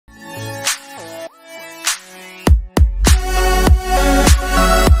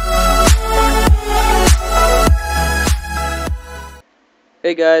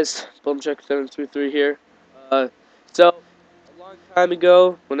Hey guys, Check723 here. Uh, so a long time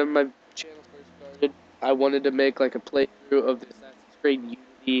ago, whenever my channel first started, I wanted to make like a playthrough of the Assassin's Creed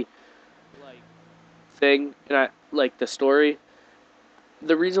Unity like thing, and I like the story.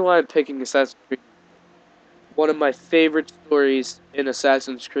 The reason why I'm picking Assassin's Creed, one of my favorite stories in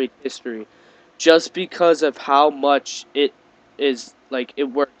Assassin's Creed history, just because of how much it is like it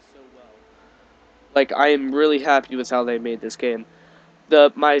works so well. Like I am really happy with how they made this game.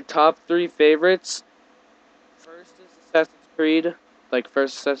 My top three favorites. First is Assassin's Creed, like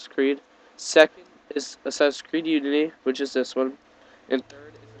first Assassin's Creed. Second is Assassin's Creed Unity, which is this one. And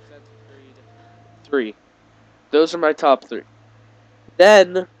third is Assassin's Creed 3. Those are my top three.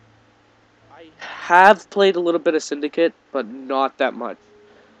 Then, I have played a little bit of Syndicate, but not that much.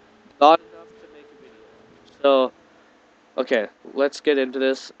 Not enough to make a video. So, okay, let's get into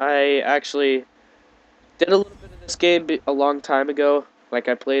this. I actually did a little bit of this game a long time ago. Like,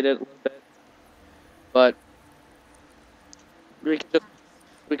 I played it a little bit. But, we can just,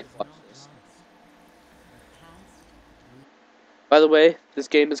 we can watch this. By the way, this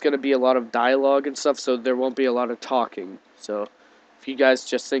game is going to be a lot of dialogue and stuff, so there won't be a lot of talking. So, if you guys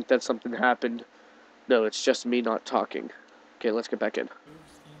just think that something happened, no, it's just me not talking. Okay, let's get back in.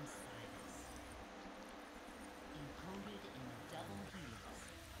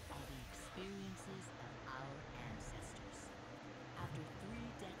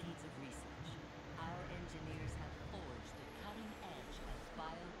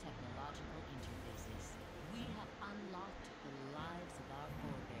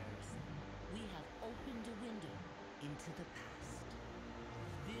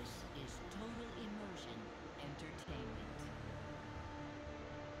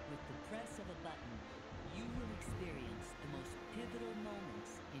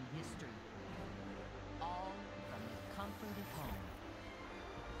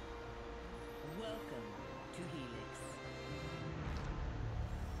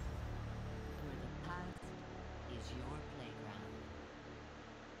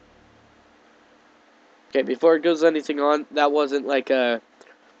 Okay, before it goes anything on, that wasn't like a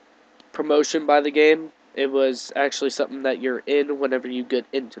promotion by the game. It was actually something that you're in whenever you get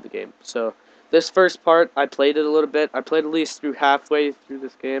into the game. So, this first part, I played it a little bit. I played at least through halfway through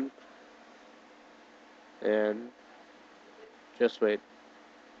this game. And just wait.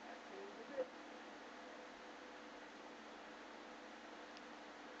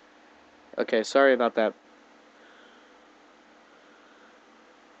 Okay, sorry about that.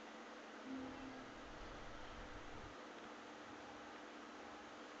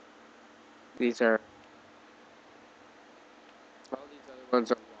 These are all these other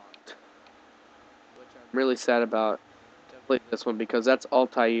ones are locked, which I'm really sad about. Definitely this one because that's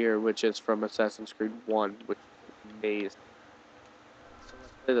Altair, which is from Assassin's Creed 1, which is amazing. So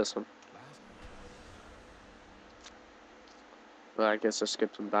let's play this one. Well, I guess I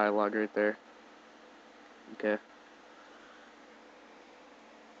skipped some dialogue right there. Okay.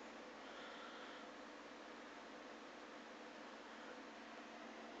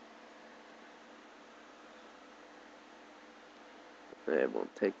 It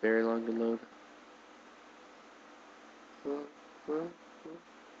won't take very long to load.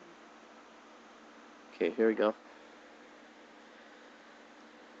 Okay, here we go.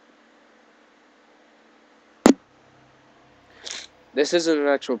 This isn't an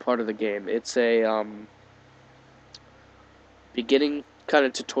actual part of the game. It's a beginning kind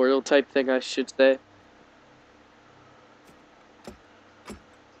of tutorial type thing, I should say.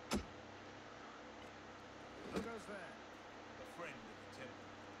 Who goes there? A friend of the temple.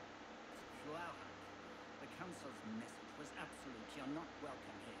 Wow. The council's message was absolute. You're not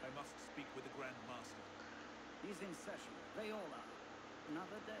welcome here. I must speak with the Grand Master. He's in session. They all are.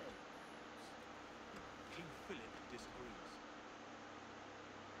 Another day. King Philip disagrees.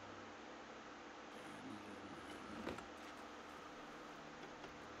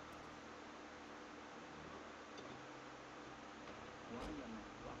 Why you're not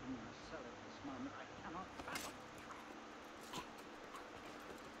robbing my cell at this moment, I cannot fathom.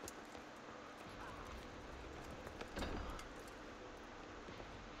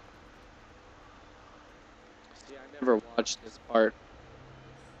 See, I never watched this part.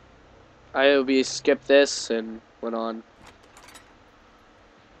 IOB skipped this and went on.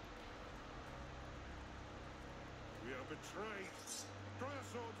 We are betrayed. Draw your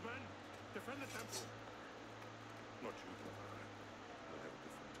swords, men. Defend the temple. Not you, brother. I have a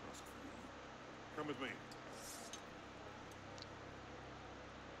different task for you. Come with me.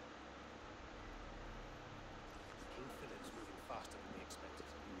 King Philip's moving faster than we expected.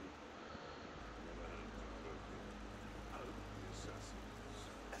 Never heard of another here. Oh, the assassins.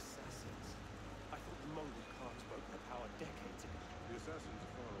 assassins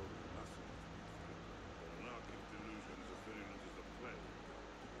are far older than us, to be frank. But anarchic delusions as virulent as the plague,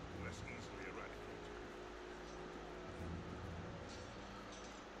 and less easily eradicated.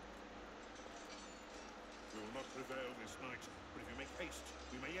 We will not prevail this night, but if you make haste,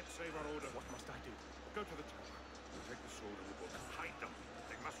 we may yet save our order. What must I do? Go to the tower. We'll take the sword and the book and hide them.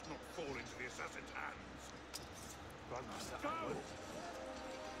 They must not fall into the assassin's hands. Grandmaster, Go! I will.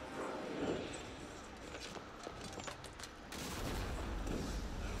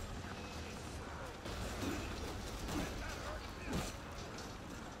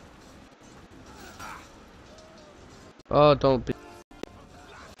 Oh, don't be.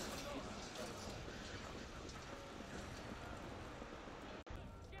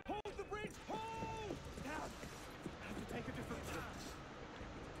 Hold the bridge! Hold! Down! I have to take a different route.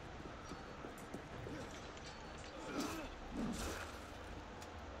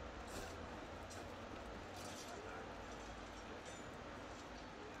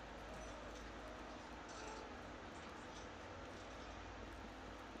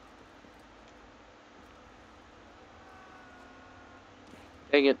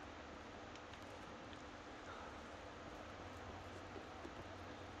 Dang it.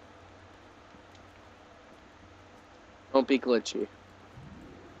 Don't be glitchy.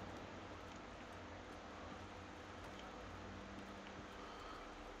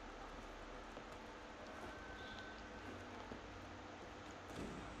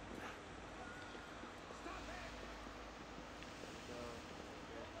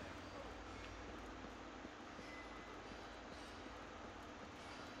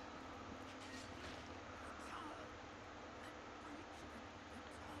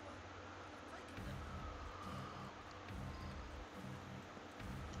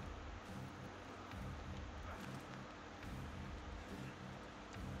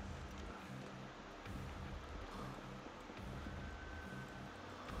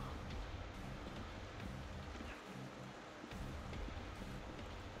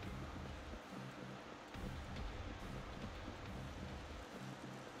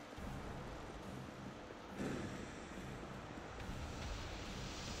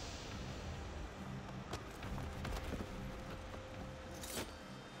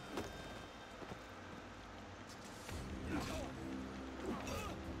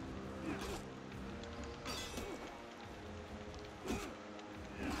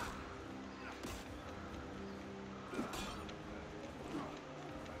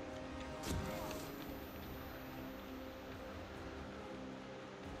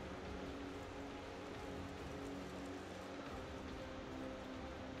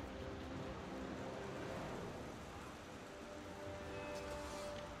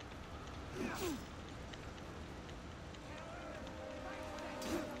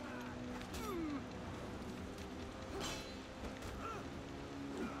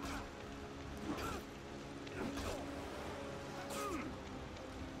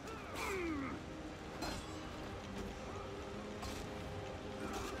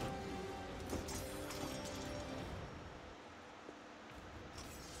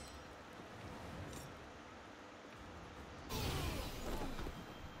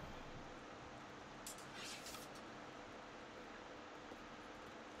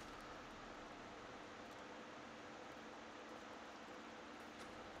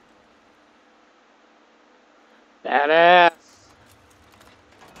 Badass.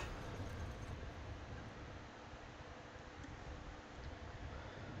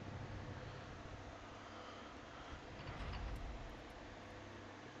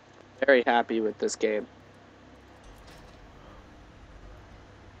 Very happy with this game.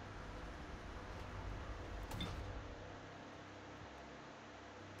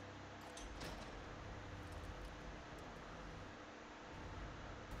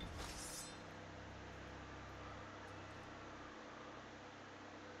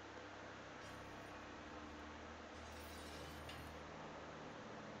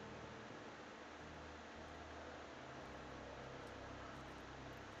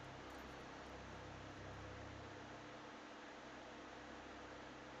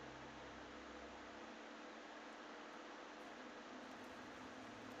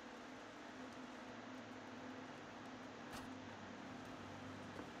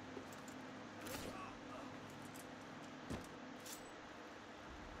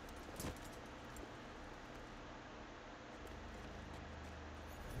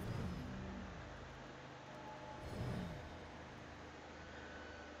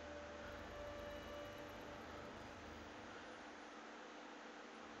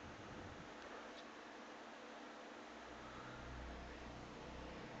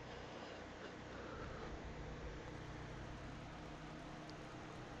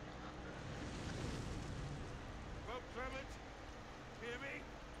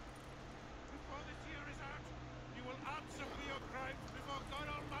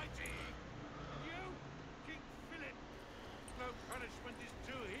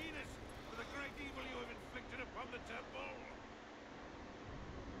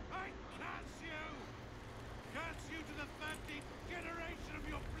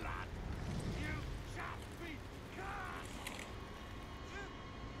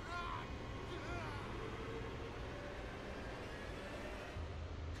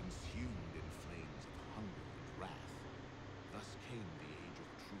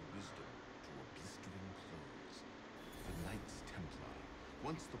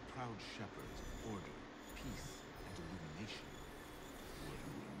 once the proud shepherds of order, peace, and illumination, were to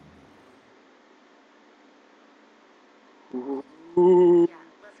no more. Ooh. Yeah,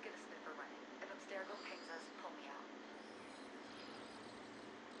 let's get a sniffer running. If Abstergo pings us, pull me out.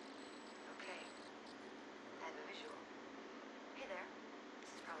 Okay, I have a visual. Hey there.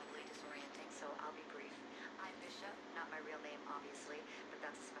 This is probably disorienting, so I'll be brief. I'm Bishop, not my real name, obviously, but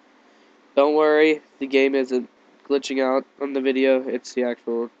that's a Don't worry, the game isn't glitching out on the video. It's the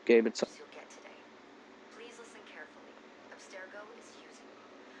actual game itself. you'll get today. Please listen carefully. Abstergo is using you,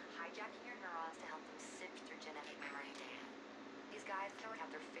 hijacking your neurons to help them sift through genetic memory data. These guys don't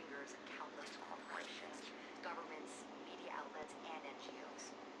have their fingers in countless corporations, governments, media outlets, and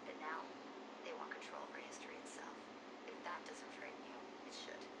NGOs. But now, they want control over history itself. If that doesn't frighten you, it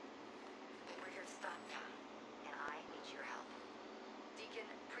should. We're here to stop them, and I need your help. Deacon,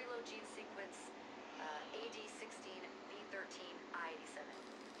 preload gene sequence AD16, B13, I87.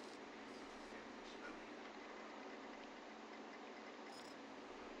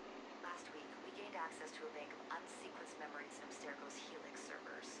 Last week, we gained access to a bank of unsequenced memories in Abstergo's Helix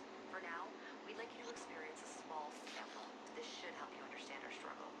servers. For now, we'd like you to experience a small sample. This should help you understand our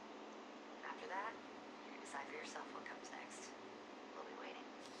struggle. After that, you can decide for yourself what comes next. We'll be waiting.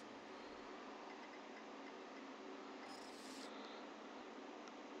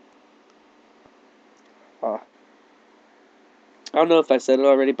 I don't know if I said it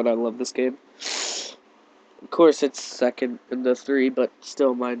already, but I love this game. Of course, it's second in the three, but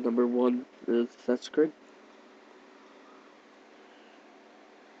still my number one is Assassin's Creed.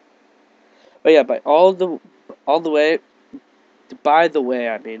 But yeah, all the way. By the way,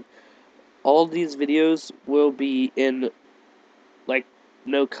 I mean, all these videos will be in like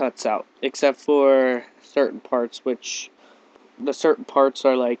no cuts out, except for certain parts, which the certain parts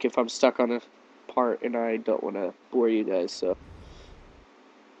are like if I'm stuck on a part and I don't want to bore you guys, so.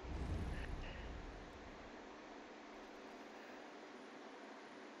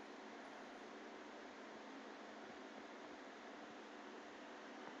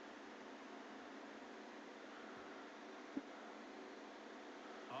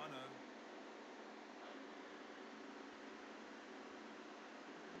 Arno,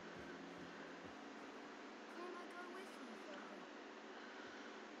 Can't I go with you, Father?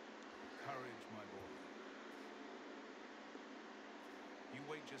 courage, my boy. You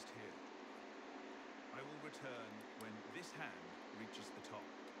wait just here. I will return when this hand reaches the top.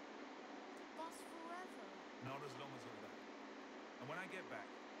 That's forever. Not as long as all that. And when I get back,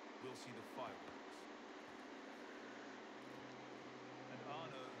 we'll see the fireworks. And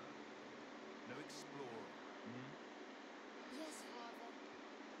Arno, no explorer. Yes, Father.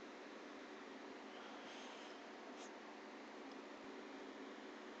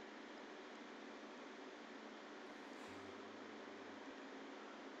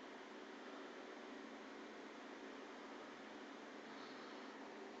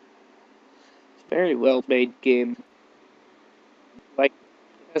 Very well made game. Like,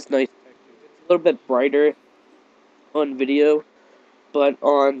 it has nice textures. It's a little bit brighter on video, but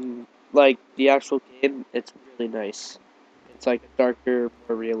on like the actual game, it's really nice. It's like a darker,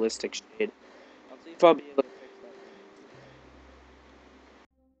 more realistic shade. I'll see if I'll be able to fix that.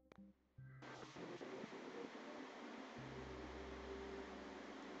 Feel the same power, Daddy? Come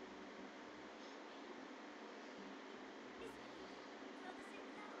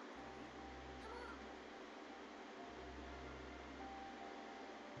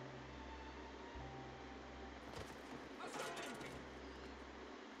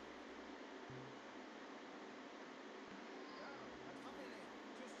on. I'm coming in.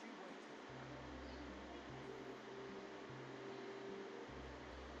 Just you wait here.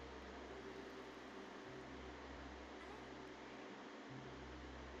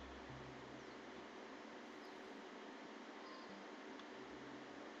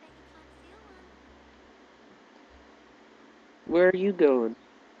 Bet you can't steal one. Where are you going?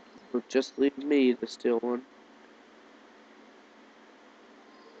 Or just leave me to steal one.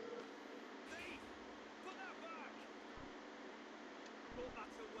 Thief! Put that back! Put that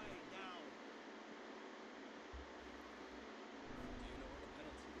away now. Do you know what the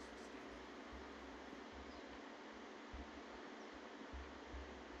penalty is for stealing?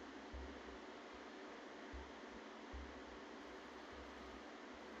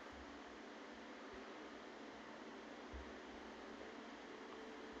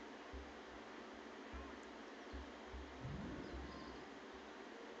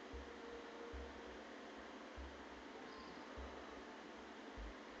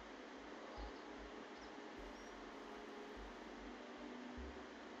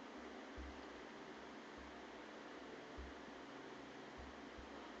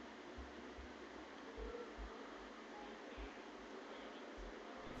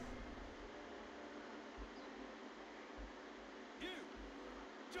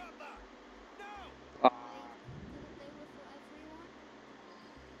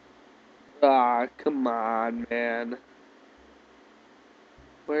 Ah, come on, man.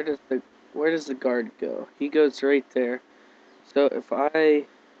 Where does the guard go? He goes right there. So if I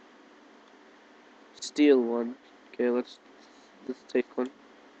steal one, okay, let's take one.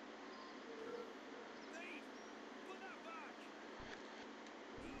 Thieves! Put that back!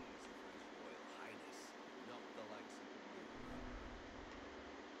 He's for His Royal Highness, not the likes of you.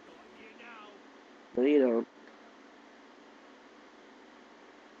 Got you now! No, you don't.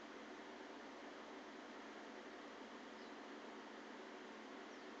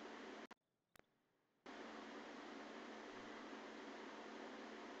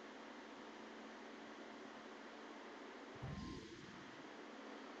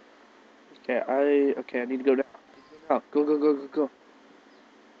 Okay, I need to go now. Go, go, go, go, go.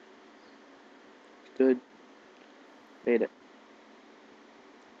 Good. Made it.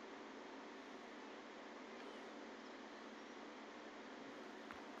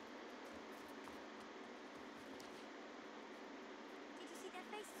 Did you see their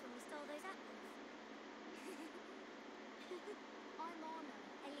faces when we stole those apples? I'm Anna,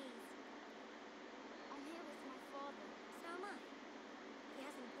 Elise. I'm here with my father. So am I. He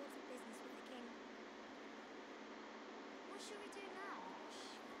has important business with the king. What should we do now?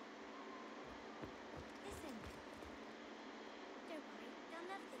 Shh. Listen. Don't worry, they'll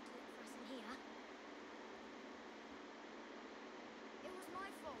never think to look for us in here. It was my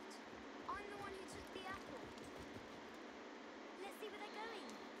fault. I'm the one who took the apple. Let's see where they're going.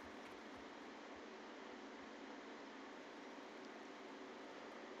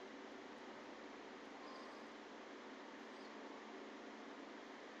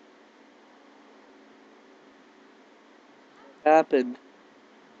 What happened?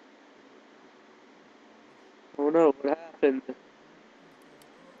 Oh no, what happened?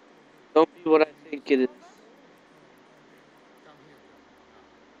 Don't be what I think it is. Come here, girl. Come.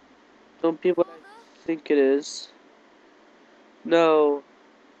 Don't be what I Father? think it is. No.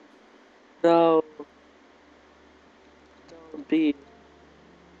 No. Don't be.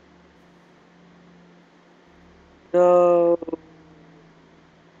 No.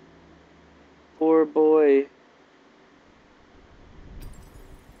 Poor boy.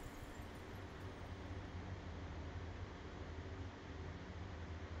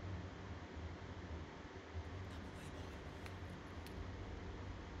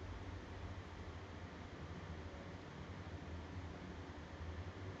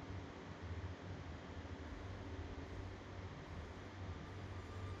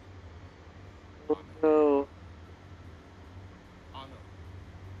 Oh no. Anna,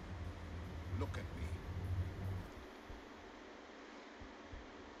 look at me.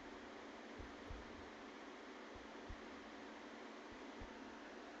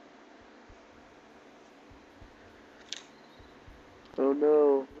 Oh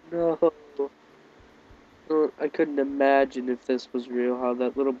no. No. Oh, I couldn't imagine if this was real how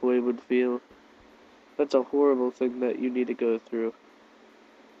that little boy would feel. That's a horrible thing that you need to go through.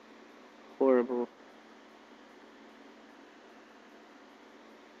 Horrible.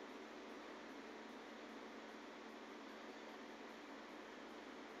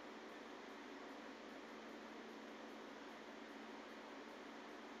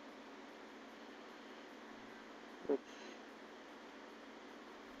 That's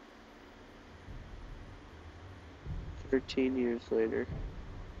 13 years later.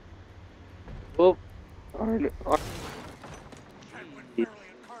 Oh, Arn. Can't win Jeez. fairly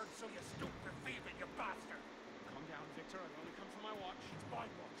at cards, so you stoop for thieving, you bastard! Calm down, Victor. I've only come for my watch. It's my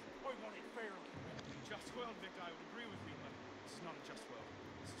watch. I want it fairly. In a just world, Victor, I would agree with you, but this is not a just world.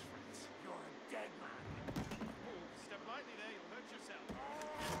 This is France. You're a dead man. Oh, step lightly there. You'll hurt yourself.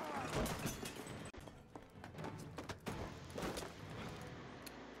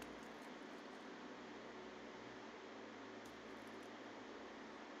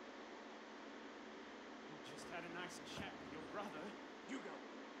 You just had a nice chat with your brother. Hugo,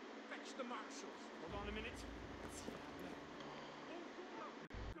 fetch the marshals. Hold on a minute.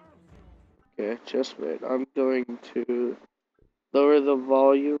 Okay, just wait. I'm going to lower the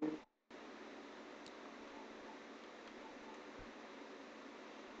volume.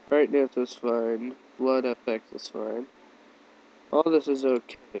 Brightness is fine. Blood effect is fine. All this is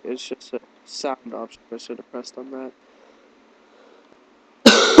okay. It's just a sound option. I should have pressed on that.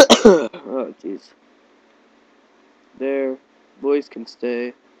 Oh, jeez. There. Voice can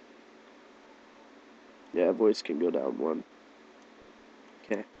stay. Yeah, voice can go down one.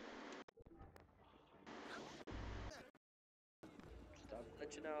 Okay. Stop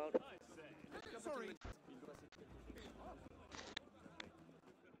glitching out. Sorry.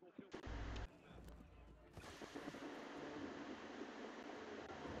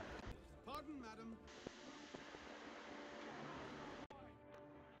 pardon, madam.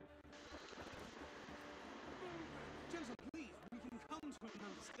 Gentlemen, please, we can come to an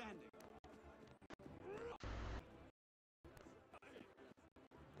understanding.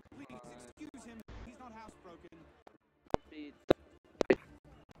 Please, excuse him. He's not housebroken.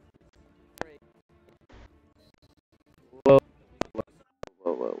 Whoa,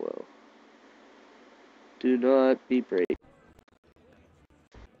 whoa, whoa, whoa. Do not be brave.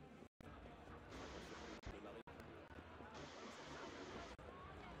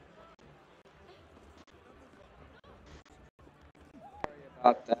 Sorry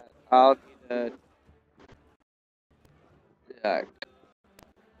about that. I'll need a.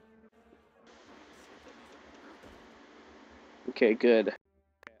 Okay, good.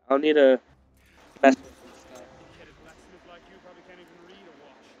 I'll need a mess with this stuff. Big-headed blacksmith like you probably can't even read or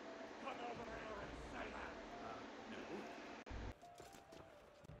watch. Come over here and say that! No.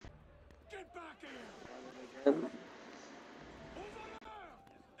 Get back here! Again. Over there!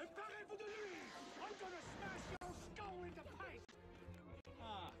 And parlez-vous de lui! I'm gonna smash your skull into paste!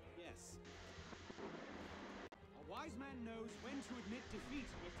 Ah, yes. A wise man knows when to admit defeat,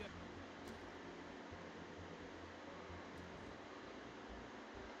 Mr.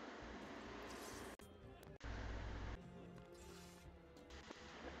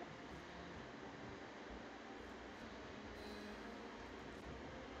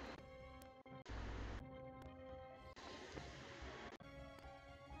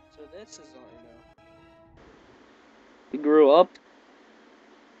 So this is all I know. He grew up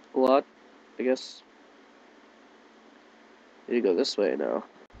a lot, I guess. Need to go this way now.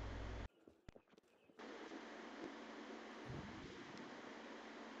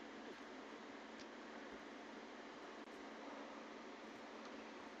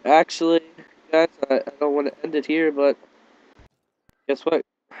 Actually, guys, I don't want to end it here, but guess what?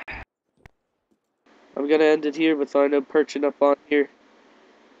 I'm gonna end it here with Arno perching up on here,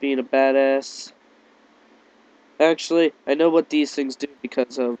 being a badass. Actually, I know what these things do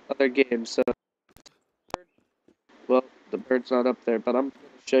because of other games, so... Well, the bird's not up there, but I'm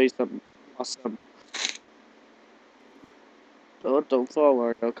gonna show you something awesome. Oh, don't fall,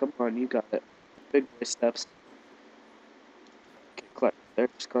 Arno. Come on, you got it. Big boy steps. Okay, climb there.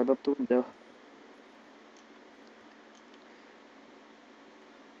 Just climb up the window.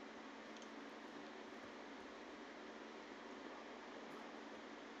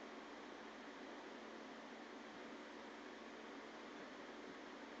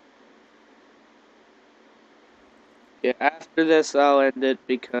 Yeah, after this, I'll end it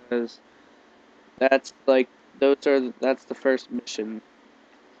because that's like that's the first mission.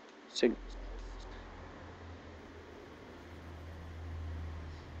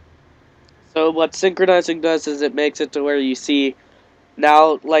 So what synchronizing does is it makes it to where you see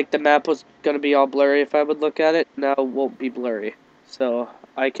now, like the map was gonna be all blurry if I would look at it. Now it won't be blurry, so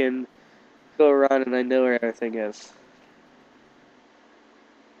I can go around and I know where everything is.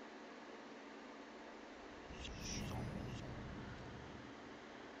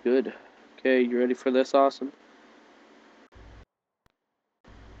 Good. Okay, you ready for this? Awesome.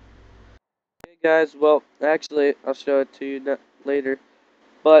 Okay, guys. Well, actually, I'll show it to you later.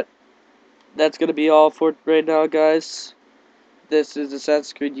 But that's gonna be all for right now, guys. This is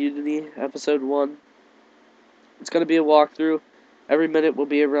Assassin's Creed Unity, Episode 1. It's gonna be a walkthrough. Every minute will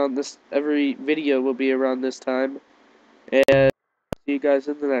be around this. Every video will be around this time. And see you guys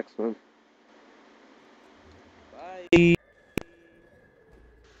in the next one. Bye.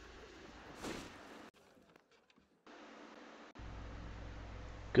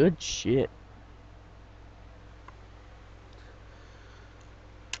 Good shit.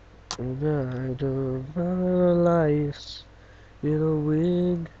 Night of our lives in a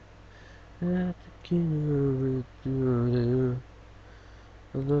wind at the king of it.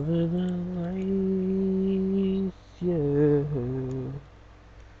 Living a life, yeah.